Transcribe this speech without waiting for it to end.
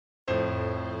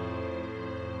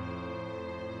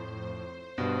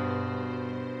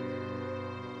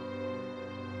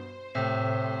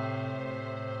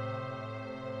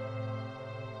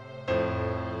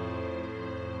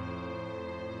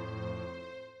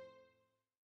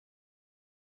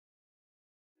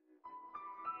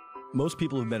Most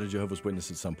people have met a Jehovah's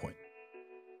Witness at some point.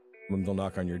 When they'll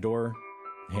knock on your door,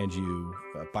 hand you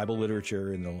Bible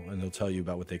literature, and they'll tell you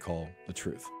about what they call the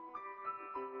truth.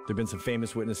 There have been some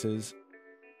famous witnesses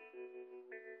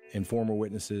and former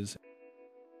witnesses,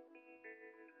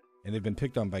 and they've been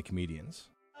picked on by comedians.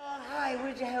 Oh, hi,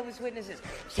 we're Jehovah's Witnesses.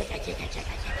 But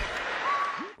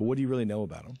what do you really know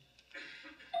about them?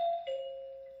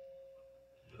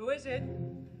 Who is it?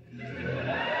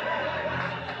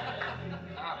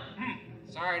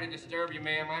 Sorry to disturb you,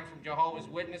 ma'am. I'm from Jehovah's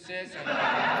Witnesses.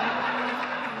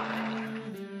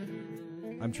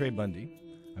 I'm Trey Bundy.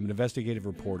 I'm an investigative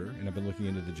reporter, and I've been looking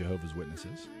into the Jehovah's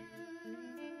Witnesses.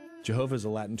 Jehovah is a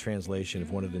Latin translation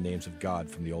of one of the names of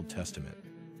God from the Old Testament.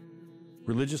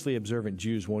 Religiously observant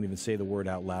Jews won't even say the word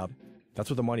out loud. That's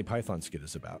what the Monty Python skit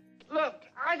is about. Look,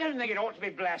 I don't think it ought to be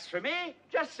blasphemy.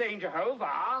 Just saying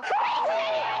Jehovah.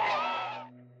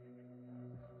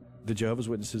 The Jehovah's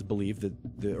Witnesses believe that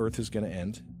the earth is going to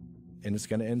end, and it's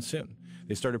going to end soon.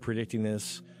 They started predicting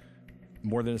this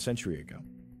more than a century ago.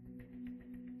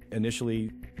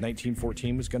 Initially,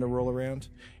 1914 was going to roll around,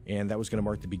 and that was going to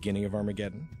mark the beginning of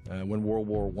Armageddon. When World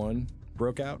War I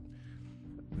broke out,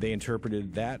 they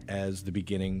interpreted that as the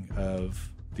beginning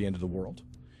of the end of the world.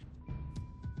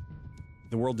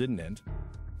 The world didn't end.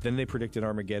 Then they predicted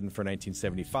Armageddon for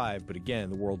 1975, but again,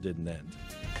 the world didn't end.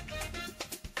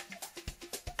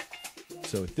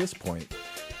 So at this point,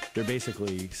 they're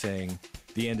basically saying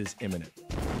the end is imminent.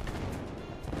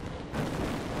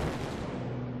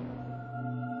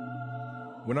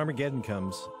 When Armageddon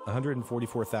comes,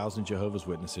 144,000 Jehovah's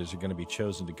Witnesses are going to be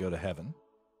chosen to go to heaven.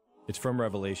 It's from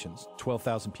Revelations,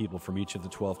 12,000 people from each of the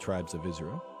 12 tribes of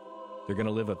Israel. They're going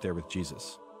to live up there with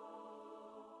Jesus.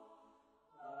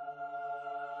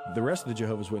 The rest of the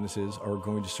Jehovah's Witnesses are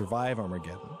going to survive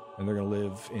Armageddon, and they're going to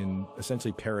live in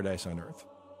essentially paradise on earth.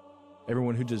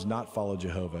 Everyone who does not follow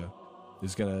Jehovah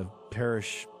is going to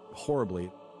perish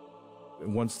horribly.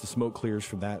 Once the smoke clears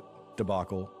from that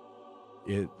debacle,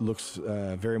 it looks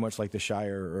very much like the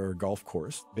Shire or a golf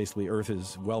course. Basically, earth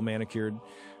is well manicured,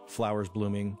 flowers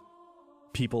blooming,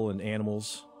 people and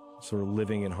animals sort of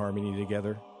living in harmony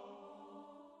together.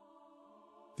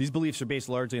 These beliefs are based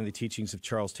largely on the teachings of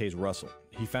Charles Taze Russell.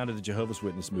 He founded the Jehovah's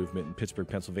Witness movement in Pittsburgh,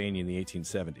 Pennsylvania in the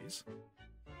 1870s.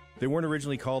 They weren't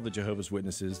originally called the Jehovah's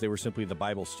Witnesses, they were simply the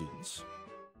Bible students.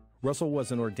 Russell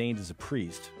wasn't ordained as a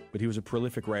priest, but he was a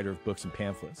prolific writer of books and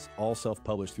pamphlets, all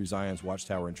self-published through Zion's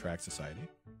Watchtower and Tract Society.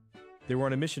 They were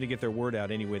on a mission to get their word out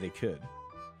any way they could.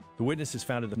 The Witnesses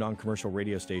founded a non-commercial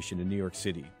radio station in New York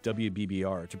City,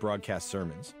 WBBR, to broadcast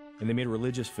sermons, and they made a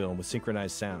religious film with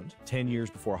synchronized sound 10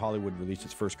 years before Hollywood released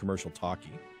its first commercial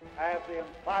talkie. As the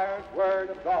inspired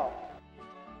Word of God.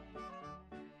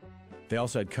 They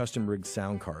also had custom-rigged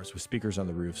sound cars with speakers on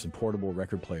the roofs and portable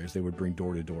record players they would bring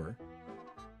door to door.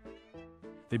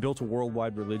 They built a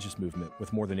worldwide religious movement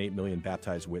with more than 8 million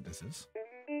baptized witnesses.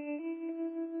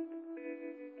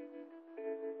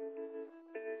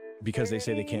 Because they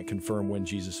say they can't confirm when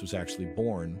Jesus was actually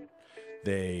born,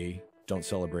 they don't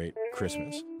celebrate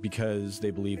Christmas. Because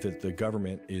they believe that the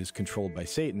government is controlled by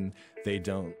Satan, they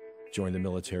don't join the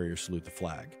military or salute the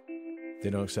flag. They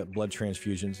don't accept blood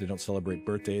transfusions, they don't celebrate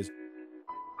birthdays.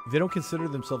 They don't consider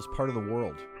themselves part of the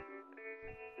world.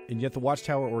 And yet the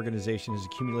Watchtower organization has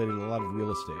accumulated a lot of real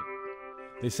estate.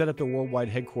 They set up their worldwide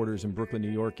headquarters in Brooklyn,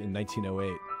 New York in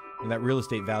 1908, and that real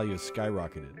estate value has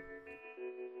skyrocketed.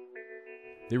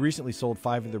 They recently sold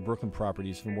 5 of their Brooklyn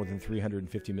properties for more than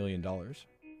 $350 million.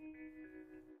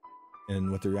 And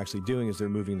what they're actually doing is they're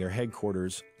moving their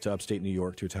headquarters to upstate New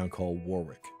York to a town called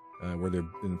Warwick, where they're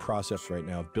in the process right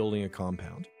now of building a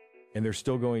compound. And they're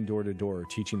still going door to door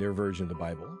teaching their version of the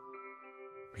Bible,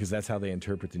 because that's how they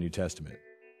interpret the New Testament.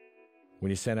 When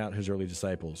he sent out his early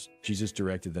disciples, Jesus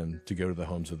directed them to go to the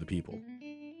homes of the people.